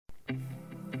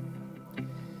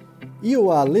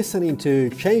You are listening to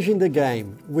Changing the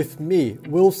Game with me,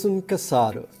 Wilson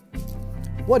Casado.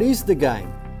 What is the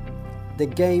game? The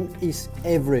game is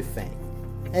everything.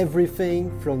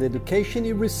 Everything from the education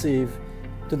you receive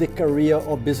to the career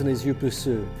or business you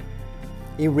pursue.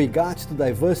 In regards to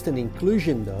diversity and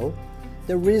inclusion though,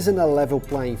 there isn't a level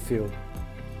playing field.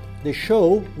 The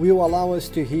show will allow us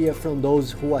to hear from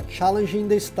those who are challenging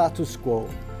the status quo.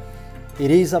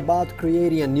 It is about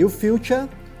creating a new future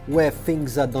where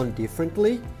things are done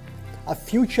differently, a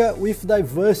future with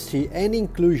diversity and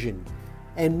inclusion,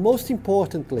 and most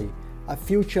importantly, a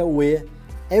future where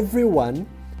everyone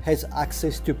has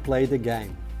access to play the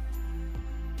game.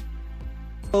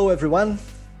 Hello everyone,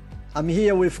 I'm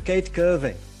here with Kate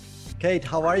Curvin. Kate,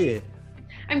 how are you?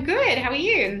 I'm good, how are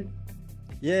you?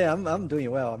 Yeah, I'm doing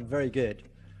well, I'm very good.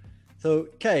 So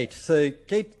Kate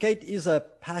is a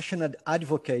passionate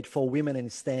advocate for women in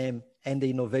STEM and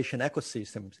the innovation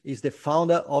ecosystems, is the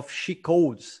founder of She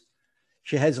Codes.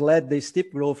 She has led the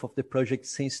steep growth of the project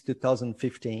since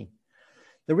 2015.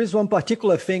 There is one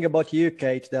particular thing about you,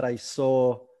 Kate, that I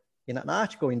saw in an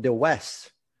article in The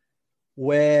West,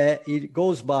 where it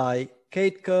goes by,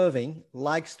 Kate Curvin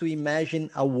likes to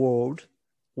imagine a world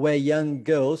where young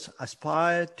girls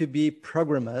aspire to be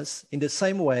programmers in the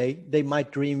same way they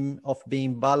might dream of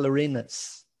being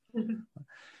ballerinas.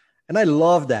 And I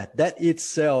love that. That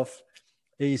itself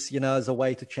is, as a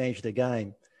way to change the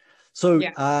game. So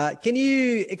can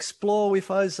you explore with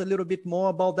us a little bit more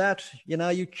about that?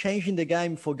 You changing the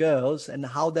game for girls and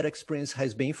how that experience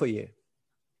has been for you.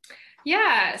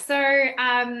 Yeah, so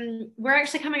we're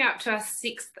actually coming up to our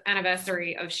 6th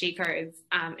anniversary of She Codes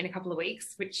in a couple of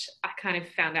weeks, which I kind of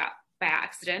found out by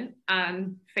accident.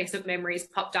 Facebook memories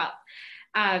popped up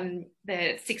the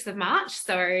 6th of March.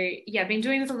 So yeah, I've been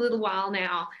doing this a little while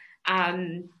now.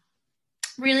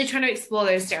 Really trying to explore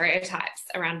those stereotypes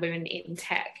around women in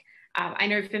tech. I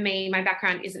know for me, my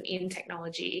background isn't in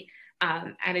technology,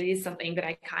 and it is something that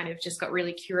I kind of just got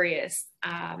really curious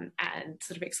and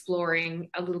sort of exploring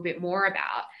a little bit more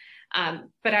about.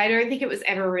 But I don't think it was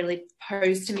ever really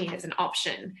posed to me as an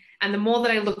option. And the more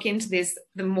that I look into this,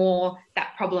 the more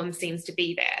that problem seems to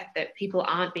be there, that people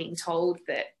aren't being told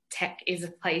that tech is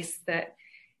a place that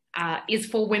is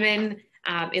for women,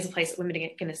 is a place that women are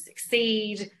going to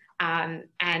succeed.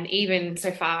 And even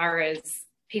so far as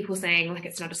people saying like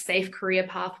it's not a safe career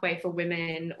pathway for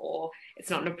women, or it's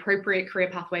not an appropriate career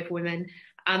pathway for women.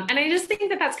 And I just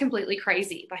think that that's completely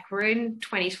crazy. Like, we're in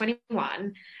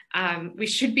 2021. We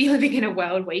should be living in a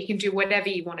world where you can do whatever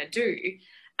you want to do.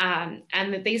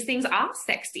 And that these things are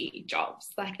sexy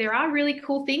jobs. Like, there are really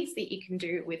cool things that you can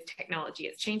do with technology.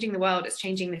 It's changing the world. It's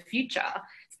changing the future.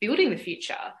 It's building the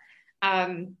future.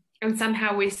 And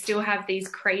somehow we still have these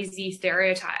crazy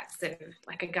stereotypes of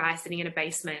like a guy sitting in a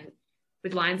basement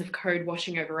with lines of code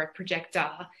washing over a projector,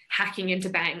 hacking into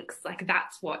banks. Like,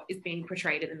 that's what is being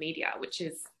portrayed in the media, which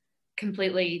is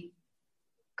completely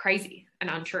crazy and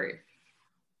untrue.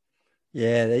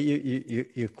 Yeah,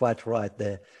 you're quite right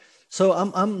there. So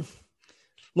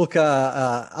look,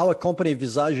 our company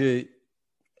Visage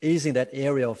is in that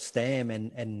area of STEM,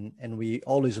 and we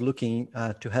always looking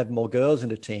to have more girls in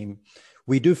the team.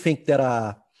 We do think that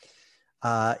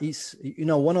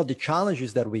one of the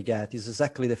challenges that we get is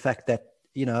exactly the fact that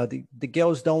the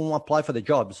girls don't apply for the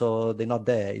jobs, or they're not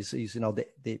there.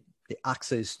 The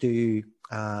access to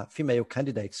female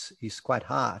candidates is quite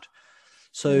hard.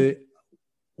 So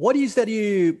what is that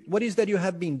you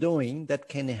have been doing that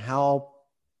can help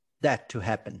that to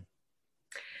happen?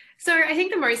 So I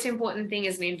think the most important thing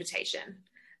is an invitation.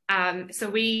 So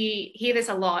we hear this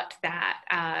a lot,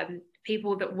 that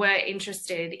people that were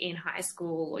interested in high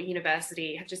school or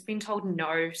university have just been told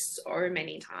no so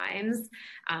many times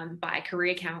by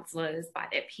career counselors, by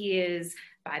their peers,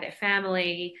 by their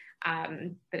family,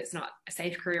 that it's not a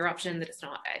safe career option, that it's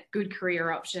not a good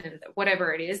career option, that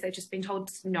whatever it is, they've just been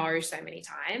told no so many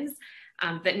times.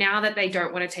 That now that they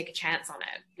don't want to take a chance on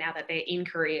it, now that they're in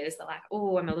careers, they're like,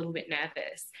 oh, I'm a little bit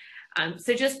nervous.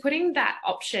 So just putting that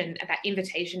option, that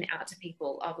invitation out to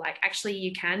people of like, actually,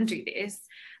 you can do this,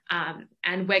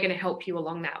 and we're going to help you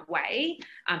along that way.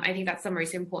 I think that's the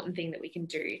most important thing that we can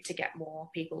do to get more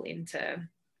people into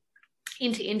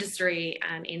industry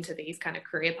and into these kind of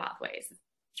career pathways.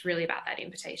 It's really about that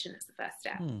invitation as the first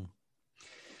step.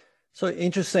 So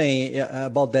interesting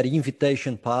about that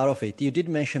invitation part of it. You did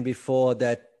mention before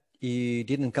that you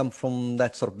didn't come from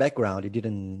that sort of background. You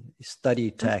didn't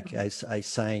study tech, as I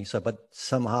saying so, but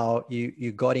somehow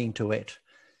you got into it.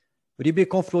 Would you be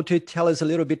comfortable to tell us a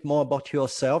little bit more about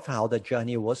yourself, how the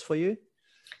journey was for you?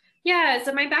 Yeah,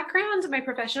 so my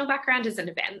professional background is in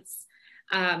events.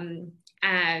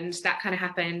 And that kind of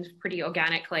happened pretty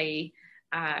organically.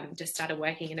 Just started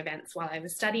working in events while I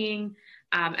was studying.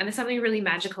 And there's something really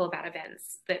magical about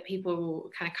events, that people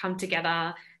kind of come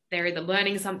together. They're either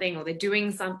learning something or they're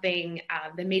doing something.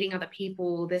 They're meeting other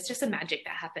people. There's just a magic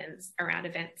that happens around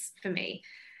events for me.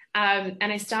 And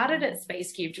I started at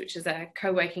Space Cubed, which is a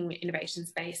co-working innovation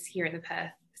space here in the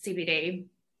Perth CBD.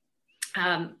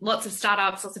 Lots of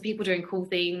startups, lots of people doing cool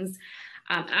things.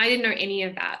 I didn't know any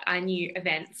of that. I knew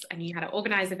events. I knew how to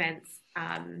organize events.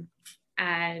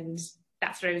 And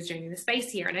that's what I was doing in the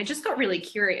space here. And I just got really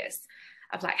curious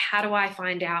of like, how do I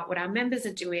find out what our members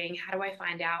are doing? How do I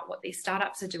find out what these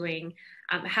startups are doing?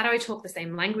 How do I talk the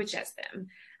same language as them?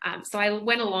 So I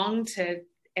went along to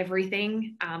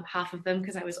everything, half of them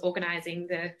because I was organizing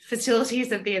the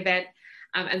facilities of the event.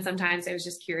 And sometimes I was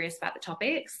just curious about the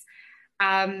topics.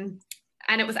 And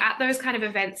it was at those kind of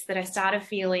events that I started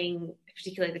feeling,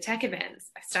 particularly the tech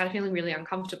events, I started feeling really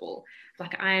uncomfortable.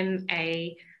 Like, I'm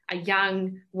a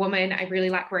young woman. I really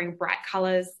like wearing bright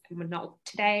colors. I'm not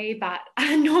today, but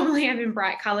normally I'm in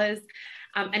bright colors.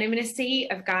 And I'm in a sea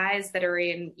of guys that are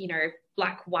in, you know,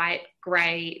 black, white,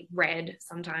 gray, red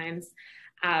sometimes,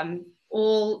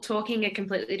 all talking a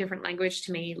completely different language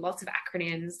to me, lots of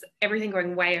acronyms, everything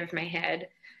going way over my head.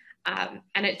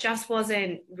 And it just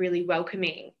wasn't really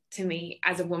welcoming to me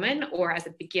as a woman or as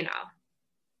a beginner.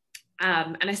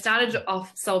 And I started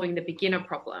off solving the beginner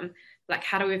problem. Like,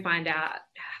 how do we find a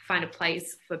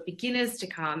place for beginners to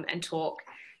come and talk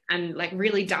and like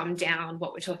really dumb down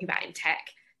what we're talking about in tech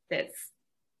that's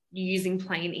using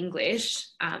plain English,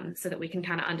 so that we can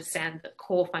kind of understand the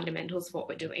core fundamentals of what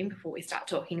we're doing before we start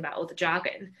talking about all the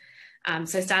jargon.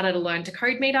 So I started a Learn to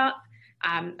Code meetup,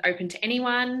 open to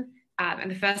anyone. And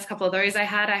the first couple of those I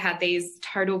had these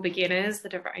total beginners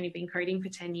that have only been coding for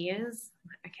 10 years.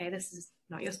 Okay, this is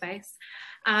not your space.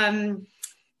 But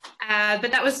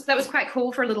that was quite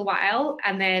cool for a little while.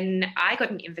 And then I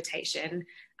got an invitation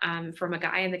from a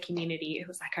guy in the community who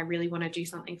was like, I really want to do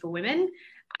something for women.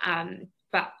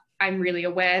 But I'm really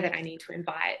aware that I need to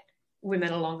invite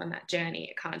women along on that journey.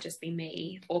 It can't just be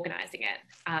me organizing it.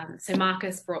 So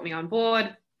Marcus brought me on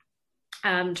board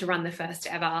to run the first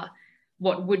ever,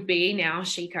 what would be now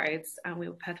She Codes. We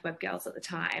were Perth Web Girls at the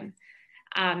time.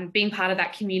 Being part of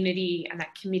that community and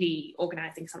that committee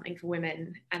organizing something for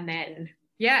women. And then,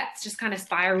 yeah, it's just kind of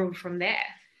spiraled from there.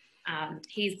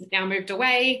 He's now moved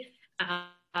away,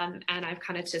 and I've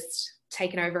kind of just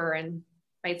taken over and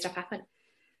made stuff happen.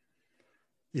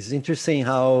 It's interesting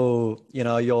how, you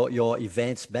know, your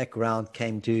events background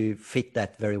came to fit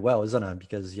that very well, isn't it?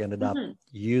 Because you ended up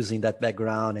using that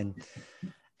background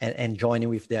and joining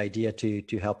with the idea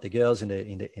to help the girls in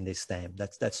the STEM.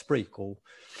 That's pretty cool.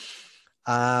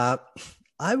 I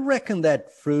reckon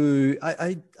that through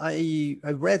I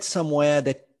read somewhere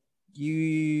that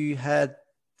you had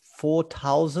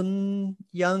 4,000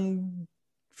 young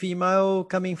female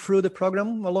coming through the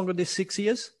program along with these 6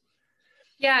 years.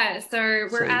 Yeah, so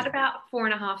we're at about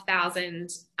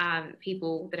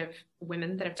 4,500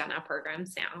 women that have done our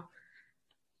programs now.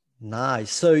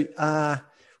 Nice. So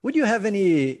would you have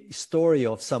any story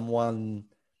of someone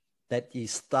that you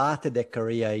started their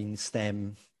career in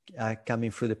STEM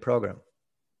coming through the program?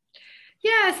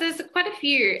 Yeah, so there's quite a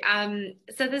few.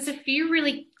 So there's a few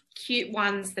really cute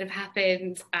ones that have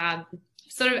happened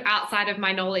sort of outside of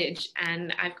my knowledge,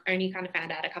 and I've only kind of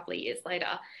found out a couple of years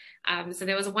later. So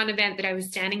there was one event that I was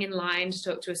standing in line to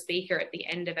talk to a speaker at the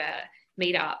end of a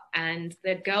meetup, and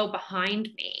the girl behind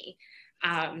me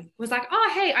was like,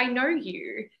 oh, hey, I know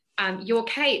you. You're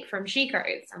Kate from She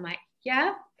Codes. I'm like,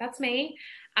 yeah, that's me.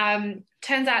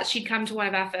 Turns out she'd come to one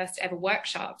of our first ever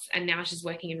workshops, and now she's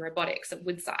working in robotics at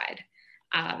Woodside.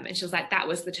 And she was like, that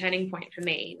was the turning point for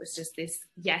me. It was just this,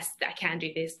 yes, I can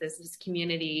do this. There's this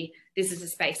community. This is a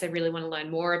space I really want to learn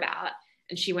more about.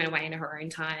 And she went away into her own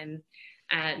time.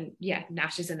 And yeah, now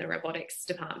she's in the robotics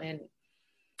department,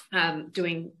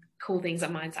 doing cool things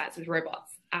on mine sites with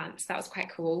robots. So that was quite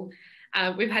cool.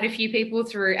 We've had a few people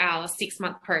through our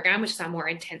 6-month program, which is our more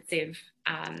intensive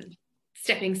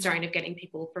stepping stone of getting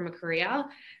people from a career.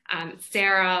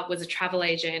 Sarah was a travel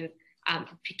agent,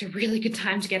 picked a really good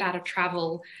time to get out of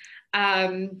travel,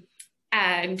 and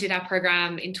did our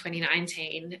program in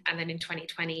 2019. And then in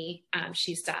 2020,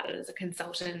 she started as a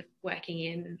consultant working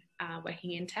in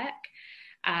tech.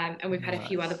 And we've had a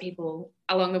few other people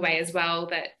along the way as well.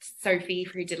 That Sophie,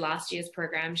 who did last year's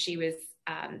program, she was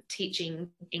teaching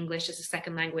English as a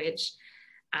second language,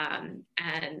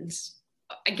 and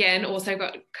again also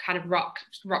got kind of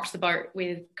rocked the boat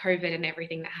with COVID and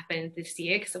everything that happened this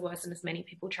year, because there wasn't as many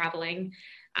people traveling,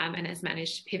 and has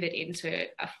managed to pivot into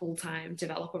a full-time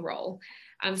developer role.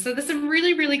 So there's some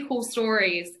really, really cool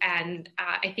stories. And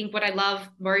I think what I love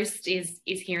most is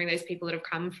hearing those people that have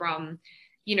come from,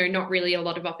 you know, not really a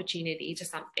lot of opportunity to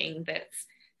something that's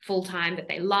full-time, that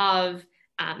they love,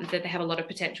 that they have a lot of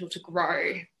potential to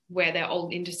grow, where their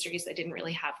old industries, they didn't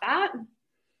really have that.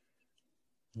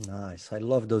 Nice. I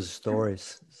love those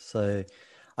stories. So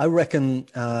I reckon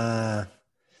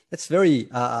it's very,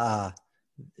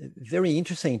 very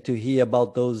interesting to hear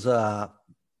about those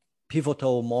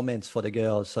pivotal moments for the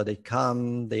girls. So they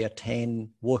come, they attend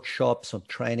workshops or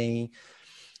training,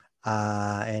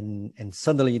 and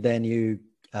suddenly then you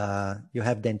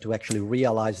have them to actually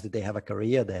realize that they have a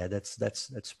career there.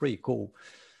 That's pretty cool.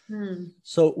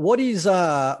 So what is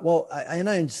well, I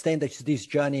understand that this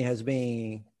journey has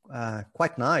been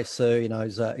quite nice. So you know,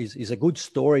 is a good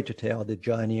story to tell, the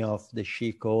journey of the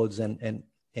She Codes and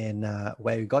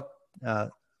where you got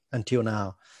until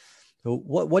now. So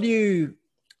what do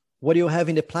you have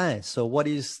in the plan? So what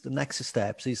is the next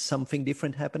steps? Is something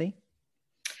different happening?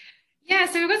 Yeah,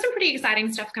 so we've got some pretty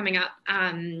exciting stuff coming up.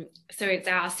 So it's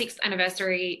our 6th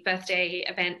anniversary birthday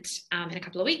event in a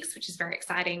couple of weeks, which is very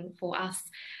exciting for us.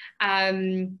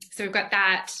 So we've got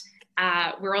that.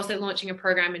 We're also launching a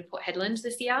program in Port Hedland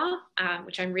this year,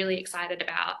 which I'm really excited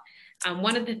about.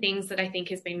 One of the things that I think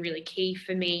has been really key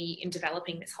for me in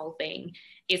developing this whole thing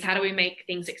is how do we make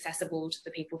things accessible to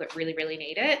the people that really, really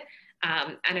need it.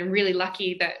 And I'm really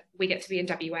lucky that we get to be in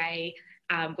WA,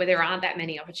 where there aren't that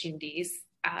many opportunities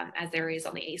as there is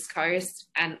on the East Coast.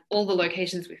 And all the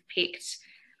locations we've picked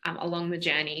along the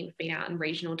journey, we've been out in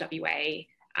regional WA,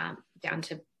 down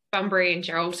to Bunbury and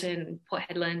Geraldton, Port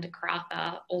Hedland,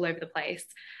 Karratha, all over the place.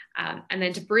 And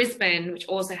then to Brisbane, which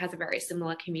also has a very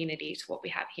similar community to what we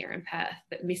have here in Perth,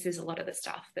 that misses a lot of the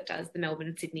stuff that does the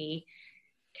Melbourne, Sydney,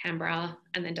 Canberra,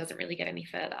 and then doesn't really get any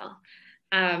further.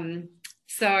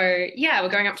 So yeah, we're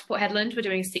going up to Port Hedland. We're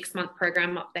doing a 6-month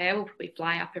program up there. We'll probably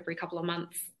fly up every couple of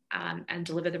months and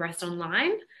deliver the rest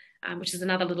online, which is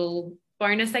another little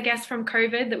bonus, I guess, from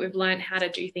COVID, that we've learned how to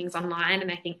do things online.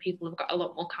 And I think people have got a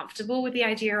lot more comfortable with the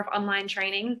idea of online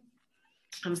training.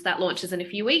 So that launches in a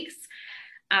few weeks.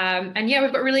 And yeah,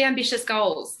 we've got really ambitious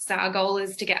goals. So our goal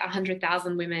is to get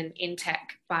 100,000 women in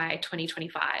tech by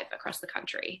 2025 across the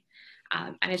country.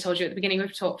 And I told you at the beginning,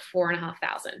 we've taught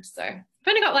 4,500. So we've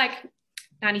only got like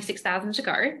 96,000 to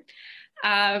go.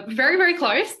 Very, very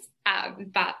close.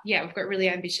 But yeah, we've got really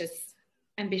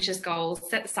ambitious goals,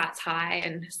 set the sights high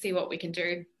and see what we can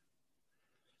do.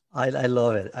 I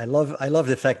love it. I love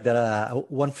the fact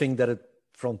that one thing that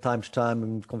from time to time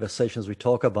in conversations we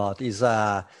talk about is,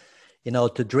 you know,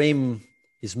 to dream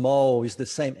small is the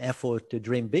same effort to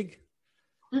dream big.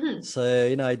 Mm-hmm. So,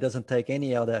 you know, it doesn't take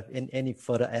any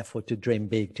further effort to dream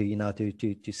big, to, you know,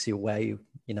 to see where you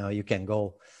can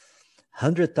go.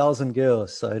 100,000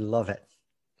 girls. So I love it.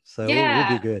 So yeah.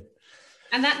 We'll be good.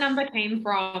 And that number came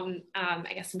from,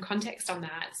 I guess, some context on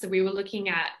that. So we were looking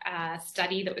at a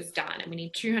study that was done, and we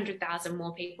need 200,000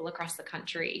 more people across the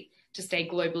country to stay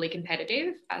globally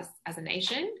competitive as a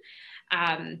nation,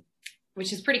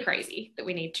 which is pretty crazy that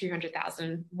we need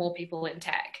 200,000 more people in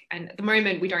tech. And at the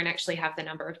moment, we don't actually have the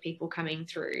number of people coming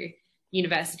through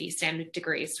university STEM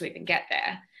degrees to even get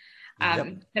there.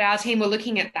 But our team were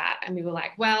looking at that and we were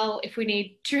like, well, if we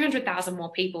need 200,000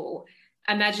 more people,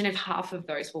 imagine if half of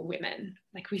those were women.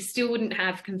 Like, we still wouldn't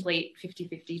have complete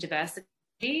 50-50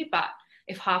 diversity, but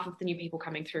if half of the new people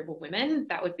coming through were women,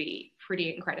 that would be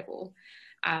pretty incredible.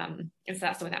 And so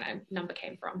that's where that number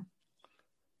came from.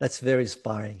 That's very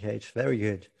inspiring, Kate. Very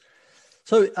good.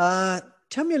 So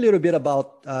tell me a little bit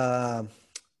about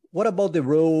what about the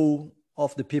role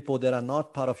of the people that are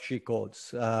not part of She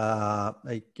Codes?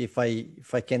 Like if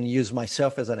I can use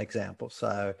myself as an example.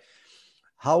 So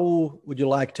how would you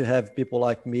like to have people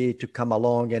like me to come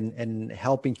along and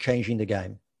help in changing the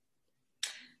game?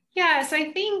 Yeah, so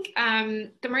I think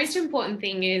the most important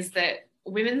thing is that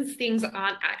women's things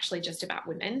aren't actually just about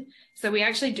women. So we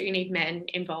actually do need men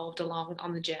involved along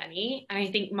on the journey. And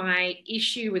I think my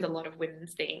issue with a lot of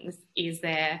women's things is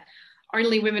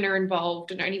only women are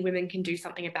involved and only women can do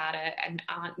something about it and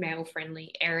aren't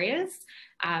male-friendly areas.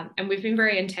 And we've been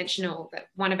very intentional that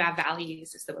one of our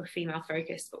values is that we're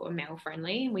female-focused, but we're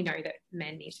male-friendly. And we know that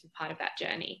men need to be part of that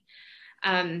journey.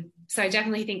 So I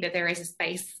definitely think that there is a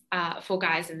space for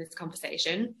guys in this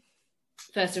conversation,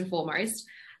 first and foremost.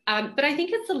 But I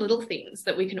think it's the little things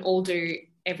that we can all do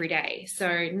every day.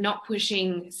 So not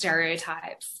pushing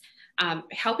stereotypes,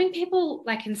 helping people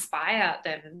like inspire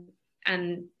them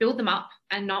and build them up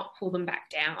and not pull them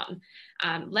back down.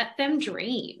 Let them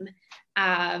dream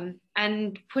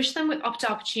and push them with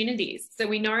opportunities. So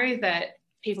we know that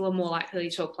people are more likely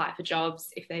to apply for jobs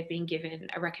if they've been given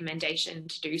a recommendation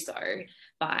to do so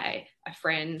by a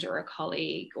friend or a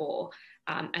colleague or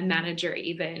a manager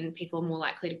even. People are more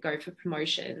likely to go for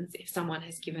promotions if someone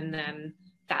has given them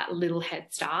that little head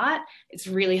start. It's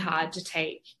really hard to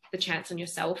take the chance on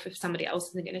yourself if somebody else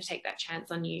isn't going to take that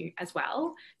chance on you as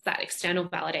well. It's that external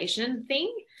validation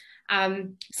thing.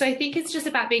 So I think it's just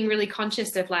about being really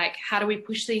conscious of like, how do we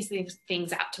push these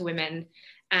things out to women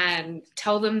and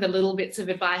tell them the little bits of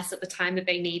advice at the time that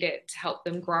they need it to help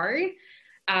them grow,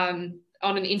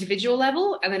 on an individual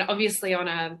level, and then obviously on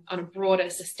a broader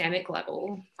systemic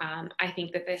level. I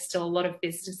think that there's still a lot of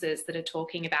businesses that are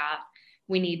talking about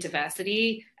we need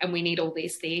diversity and we need all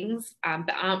these things,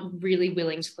 but aren't really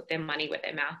willing to put their money where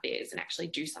their mouth is and actually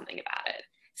do something about it.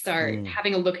 So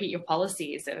having a look at your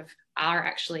policies of, are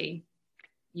actually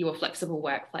you a flexible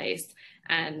workplace,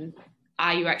 and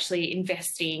are you actually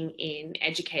investing in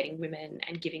educating women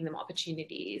and giving them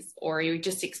opportunities, or are you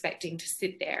just expecting to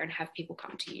sit there and have people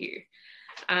come to you?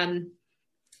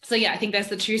 So yeah, I think there's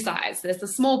the two sides. There's the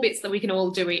small bits that we can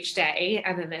all do each day,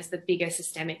 and then there's the bigger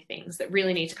systemic things that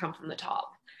really need to come from the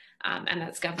top, and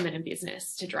that's government and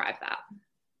business to drive that.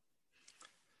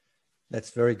 That's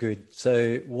very good.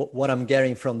 So what I'm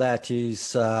getting from that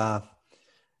is the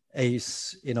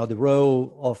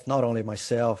role of not only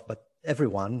myself but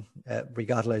everyone,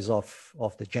 regardless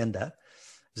of the gender,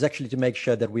 is actually to make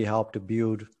sure that we help to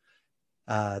build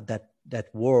that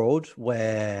world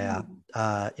where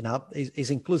is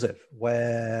inclusive,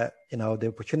 where the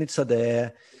opportunities are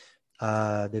there,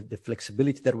 the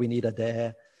flexibility that we need are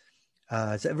there.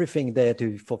 It's everything there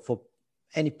for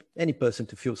any person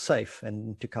to feel safe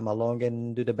and to come along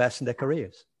and do the best in their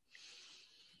careers.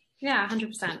 Yeah,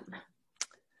 100%.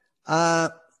 I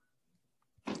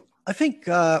think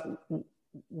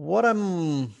what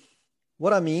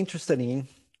I'm interested in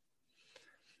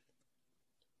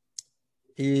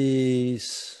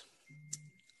is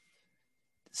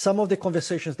some of the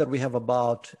conversations that we have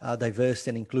about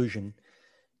diversity and inclusion.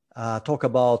 Talk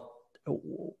about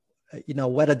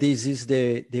whether this is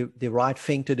the right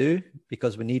thing to do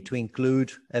because we need to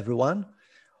include everyone,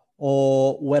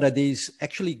 or whether this is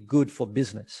actually good for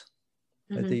business.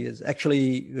 Mm-hmm. It is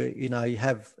actually,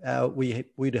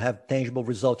 we do have tangible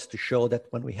results to show that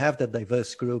when we have that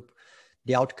diverse group,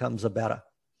 the outcomes are better.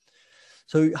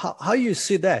 So how you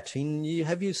see that?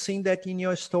 Have you seen that in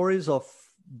your stories of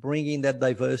bringing that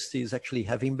diversity is actually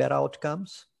having better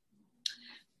outcomes?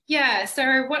 Yeah,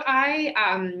 so what I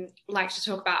like to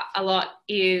talk about a lot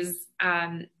is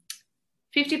 50%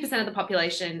 of the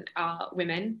population are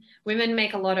women. Women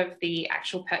make a lot of the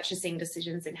actual purchasing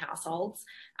decisions in households.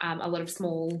 A lot of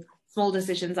small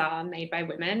decisions are made by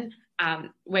women.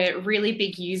 We're really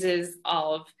big users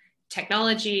of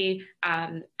technology,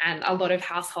 and a lot of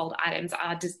household items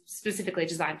are specifically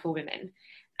designed for women.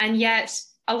 And yet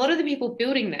a lot of the people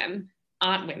building them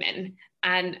aren't women.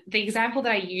 And the example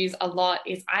that I use a lot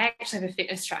is I actually have a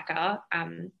fitness tracker,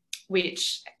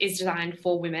 which is designed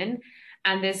for women.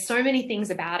 And there's so many things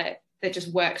about it that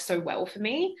just work so well for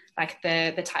me, like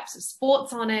the types of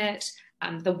sports on it,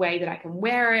 the way that I can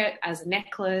wear it as a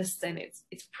necklace, and it's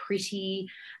pretty,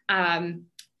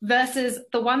 versus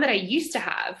the one that I used to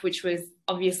have, which was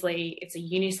obviously, it's a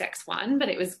unisex one, but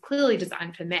it was clearly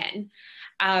designed for men.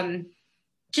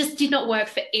 Just did not work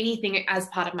for anything as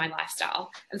part of my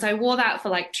lifestyle. And so I wore that for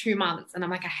like 2 months, and I'm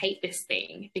like, I hate this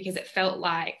thing, because it felt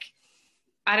like,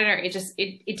 I don't know,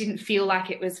 it didn't feel like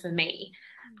it was for me.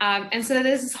 And so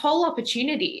there's this whole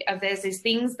opportunity of, there's these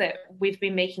things that we've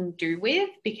been making do with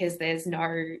because there's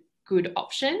no good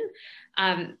option.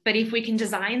 But if we can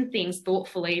design things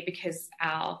thoughtfully, because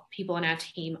our people on our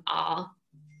team are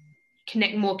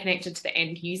more connected to the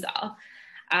end user,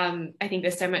 I think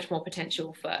there's so much more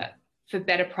potential for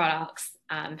better products,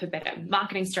 for better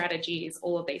marketing strategies,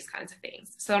 all of these kinds of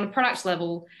things. So on a product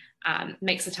level,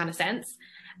 makes a ton of sense.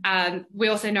 We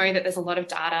also know that there's a lot of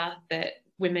data that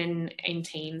women in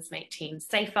teams make teams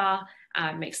safer,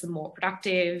 makes them more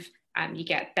productive. You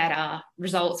get better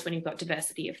results when you've got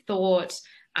diversity of thought.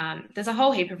 There's a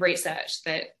whole heap of research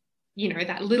that,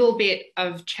 that little bit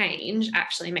of change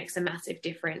actually makes a massive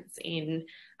difference in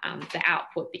the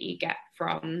output that you get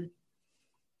from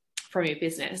your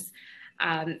business.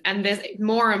 And there's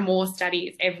more and more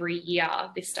studies every year.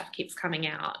 This stuff keeps coming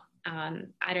out.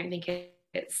 I don't think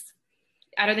it's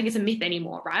a myth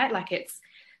anymore, right? Like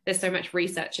there's so much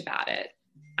research about it.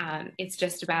 It's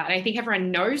just about, I think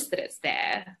everyone knows that it's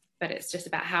there, but it's just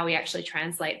about how we actually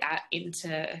translate that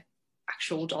into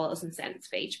actual dollars and cents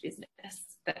for each business.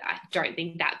 That I don't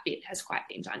think that bit has quite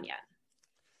been done yet.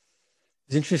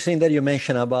 It's interesting that you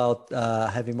mentioned about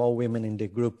having more women in the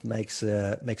group makes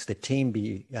the team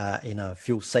be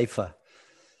feel safer.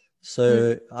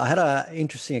 So I had an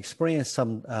interesting experience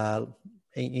in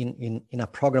a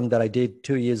program that I did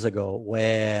 2 years ago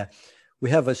where we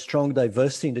have a strong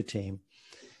diversity in the team,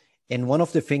 and one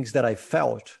of the things that I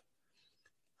felt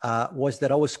was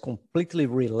that I was completely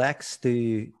relaxed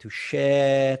to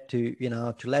share,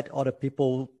 to let other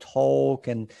people talk.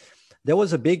 And that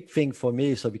was a big thing for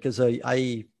me. So because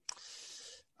I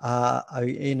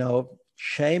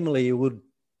shamefully would,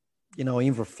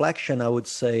 in reflection, I would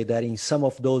say that in some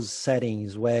of those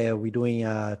settings where we're doing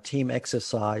a team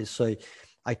exercise, so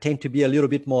I tend to be a little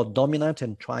bit more dominant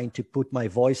and trying to put my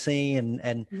voice in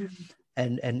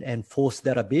and force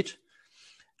that a bit.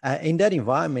 In that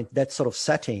environment, that sort of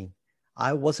setting,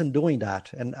 I wasn't doing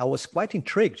that. And I was quite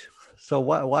intrigued. So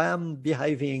why I'm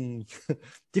behaving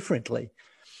differently?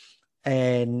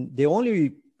 And the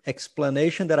only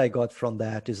explanation that I got from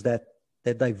that is that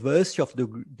the diversity of the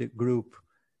group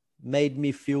made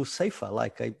me feel safer.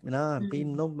 Like I'm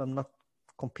not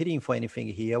competing for anything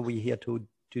here. We're here to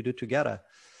do together.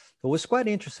 It was quite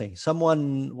interesting.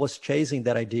 Someone was chasing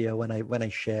that idea when I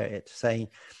share it, saying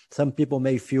some people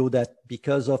may feel that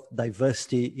because of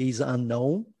diversity is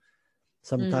unknown,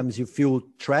 sometimes you feel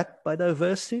trapped by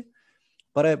diversity.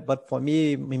 But for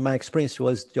me, in my experience, it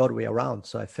was the other way around.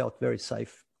 So I felt very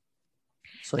safe.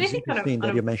 So it's interesting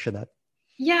that you mentioned that.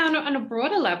 Yeah, on a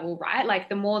broader level, right? Like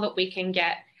the more that we can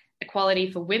get equality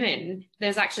for women,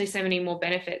 there's actually so many more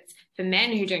benefits for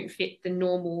men who don't fit the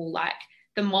normal, like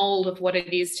the mold of what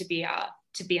it is to be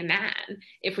a man.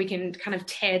 If we can kind of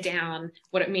tear down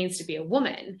what it means to be a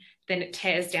woman, then it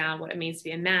tears down what it means to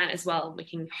be a man as well. And we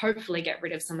can hopefully get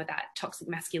rid of some of that toxic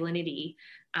masculinity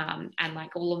and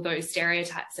like all of those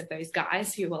stereotypes of those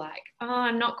guys who were like, oh,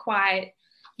 I'm not quite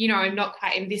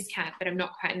in this camp, but I'm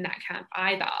not quite in that camp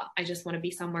either. I just want to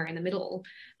be somewhere in the middle.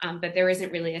 But there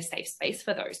isn't really a safe space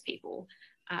for those people.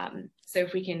 So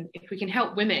if we can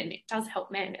help women, it does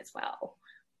help men as well.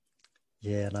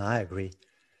 Yeah, no, I agree.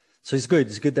 So it's good.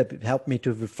 It's good that it helped me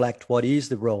to reflect what is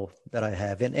the role that I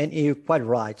have. And you're quite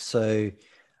right. So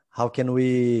how can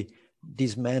we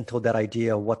dismantle that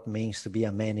idea of what it means to be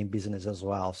a man in business as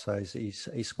well? So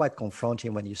it's quite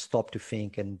confronting when you stop to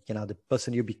think and, the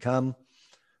person you become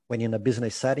when you're in a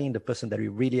business setting, the person that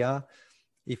you really are,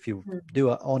 if you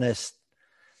do a honest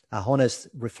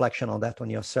reflection on that on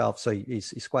yourself. So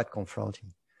it's quite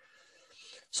confronting.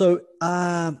 So,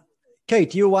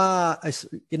 Kate, you are,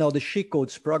 the She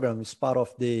Codes program is part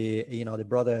of the, the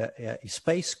broader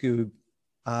Space Cube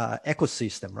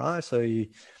ecosystem, right? So you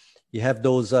have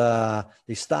those, the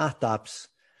startups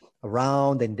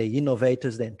around and the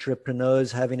innovators, the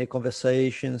entrepreneurs having a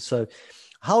conversation. So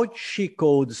how She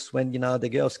Codes, when, the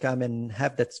girls come and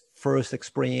have that first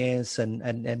experience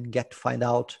and get to find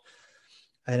out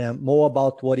more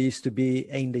about what it is to be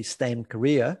in the STEM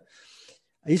career,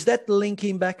 is that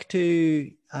linking back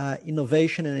to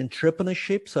innovation and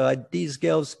entrepreneurship? So are these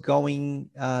girls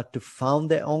going to found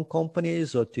their own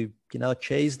companies or to,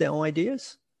 chase their own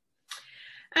ideas?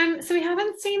 So we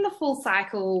haven't seen the full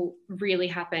cycle really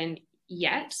happen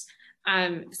yet.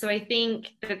 So I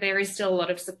think that there is still a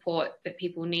lot of support that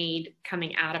people need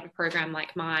coming out of a program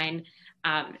like mine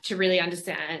to really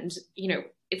understand,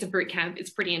 it's a boot camp. It's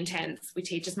pretty intense. We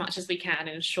teach as much as we can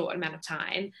in a short amount of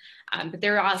time. But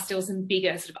there are still some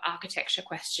bigger sort of architecture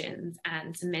questions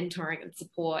and some mentoring and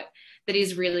support that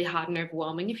is really hard and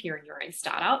overwhelming if you're in your own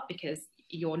startup, because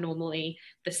you're normally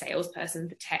the salesperson,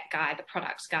 the tech guy, the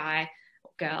product guy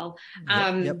or girl,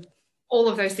 all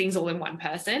of those things all in one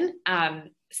person.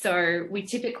 So we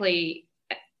typically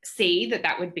see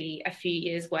that would be a few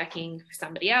years working for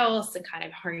somebody else and kind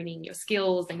of honing your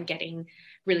skills and getting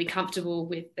really comfortable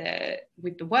with the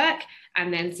work,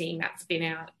 and then seeing that spin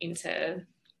out into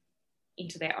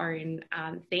their own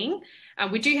thing.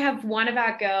 We do have one of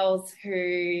our girls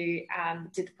who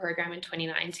did the program in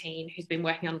 2019 who's been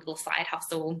working on a little side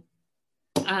hustle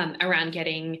around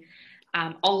getting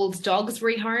old dogs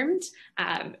rehomed.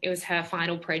 It was her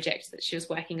final project that she was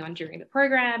working on during the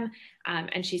program,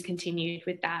 and she's continued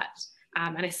with that.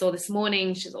 And I saw this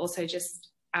morning she's also just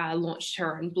launched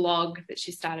her own blog that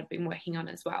she been working on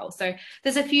as well. So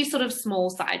there's a few sort of small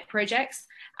side projects.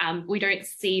 We don't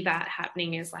see that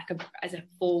happening as a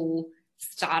full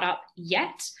startup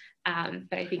yet.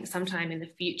 But I think sometime in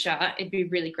the future, it'd be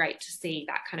really great to see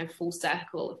that kind of full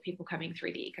circle of people coming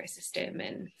through the ecosystem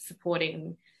and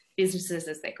supporting businesses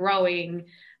as they're growing,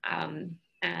 and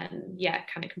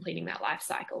kind of completing that life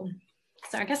cycle.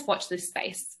 So I guess watch this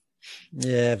space.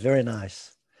 Yeah, very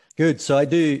nice. Good. So I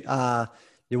do,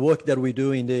 the work that we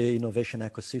do in the innovation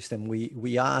ecosystem,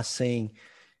 we are seeing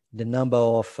the number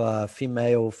of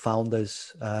female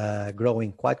founders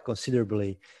growing quite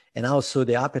considerably, and also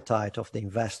the appetite of the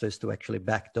investors to actually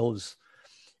back those,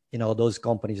 those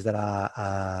companies that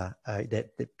are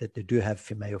that do have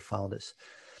female founders.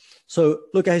 So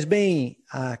look, it's been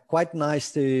quite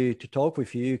nice to talk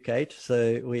with you, Kate. So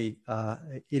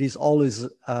it is always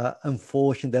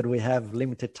unfortunate that we have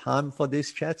limited time for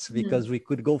these chats because we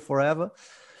could go forever.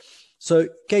 So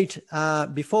Kate,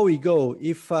 before we go,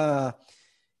 if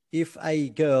a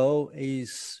girl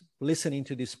is listening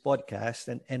to this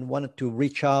podcast and wanted to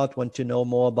reach out, want to know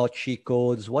more about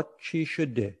SheCodes, what she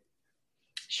should do?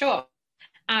 Sure.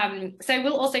 So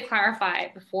we'll also clarify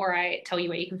before I tell you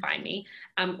where you can find me.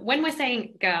 When we're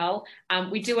saying girl,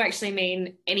 we do actually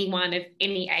mean anyone of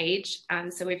any age.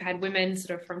 So we've had women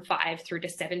sort of from 5 through to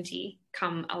 70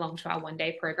 come along to our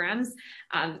one-day programs.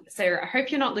 So I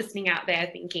hope you're not listening out there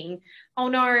thinking, oh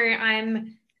no,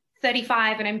 I'm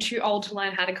 35 and I'm too old to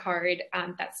learn how to code.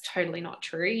 That's totally not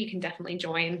true. You can definitely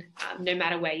join no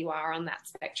matter where you are on that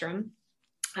spectrum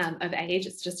of age.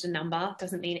 It's just a number,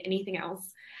 doesn't mean anything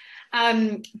else.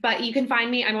 But you can find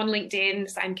me, I'm on LinkedIn,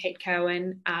 so I'm Kate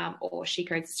Kerwin, or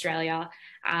SheCodes Australia.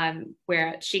 We're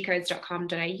at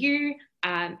shecodes.com.au,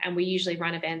 and we usually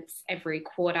run events every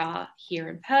quarter here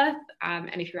in Perth.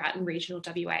 And if you're out in regional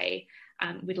WA,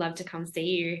 we'd love to come see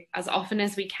you as often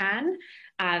as we can,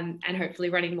 and hopefully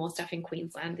running more stuff in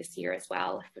Queensland this year as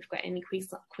well, if we've got any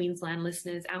Queensland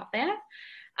listeners out there.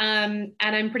 And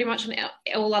I'm pretty much on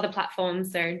all other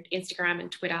platforms, so Instagram and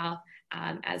Twitter,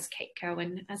 as Kate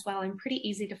Kerwin as well. I'm pretty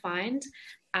easy to find.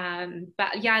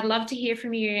 But yeah, I'd love to hear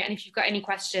from you. And if you've got any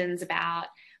questions about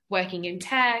working in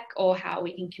tech or how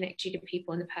we can connect you to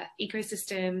people in the Perth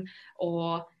ecosystem,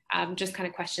 or just kind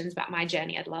of questions about my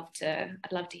journey, I'd love to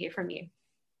hear from you.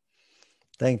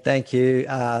 Thank you.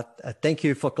 Thank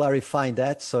you for clarifying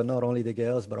that. So not only the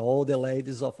girls, but all the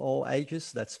ladies of all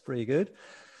ages. That's pretty good.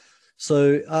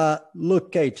 So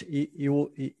look, Kate,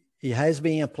 it has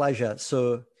been a pleasure.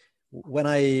 So when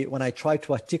I try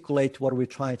to articulate what we're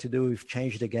trying to do with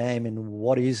Change the Game and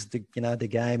what is the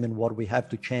game and what we have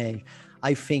to change,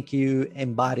 I think you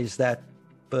embodies that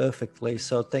perfectly.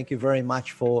 So thank you very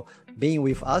much for being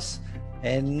with us,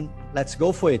 and let's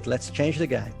go for it. Let's change the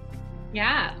game.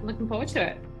 Yeah, looking forward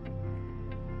to it.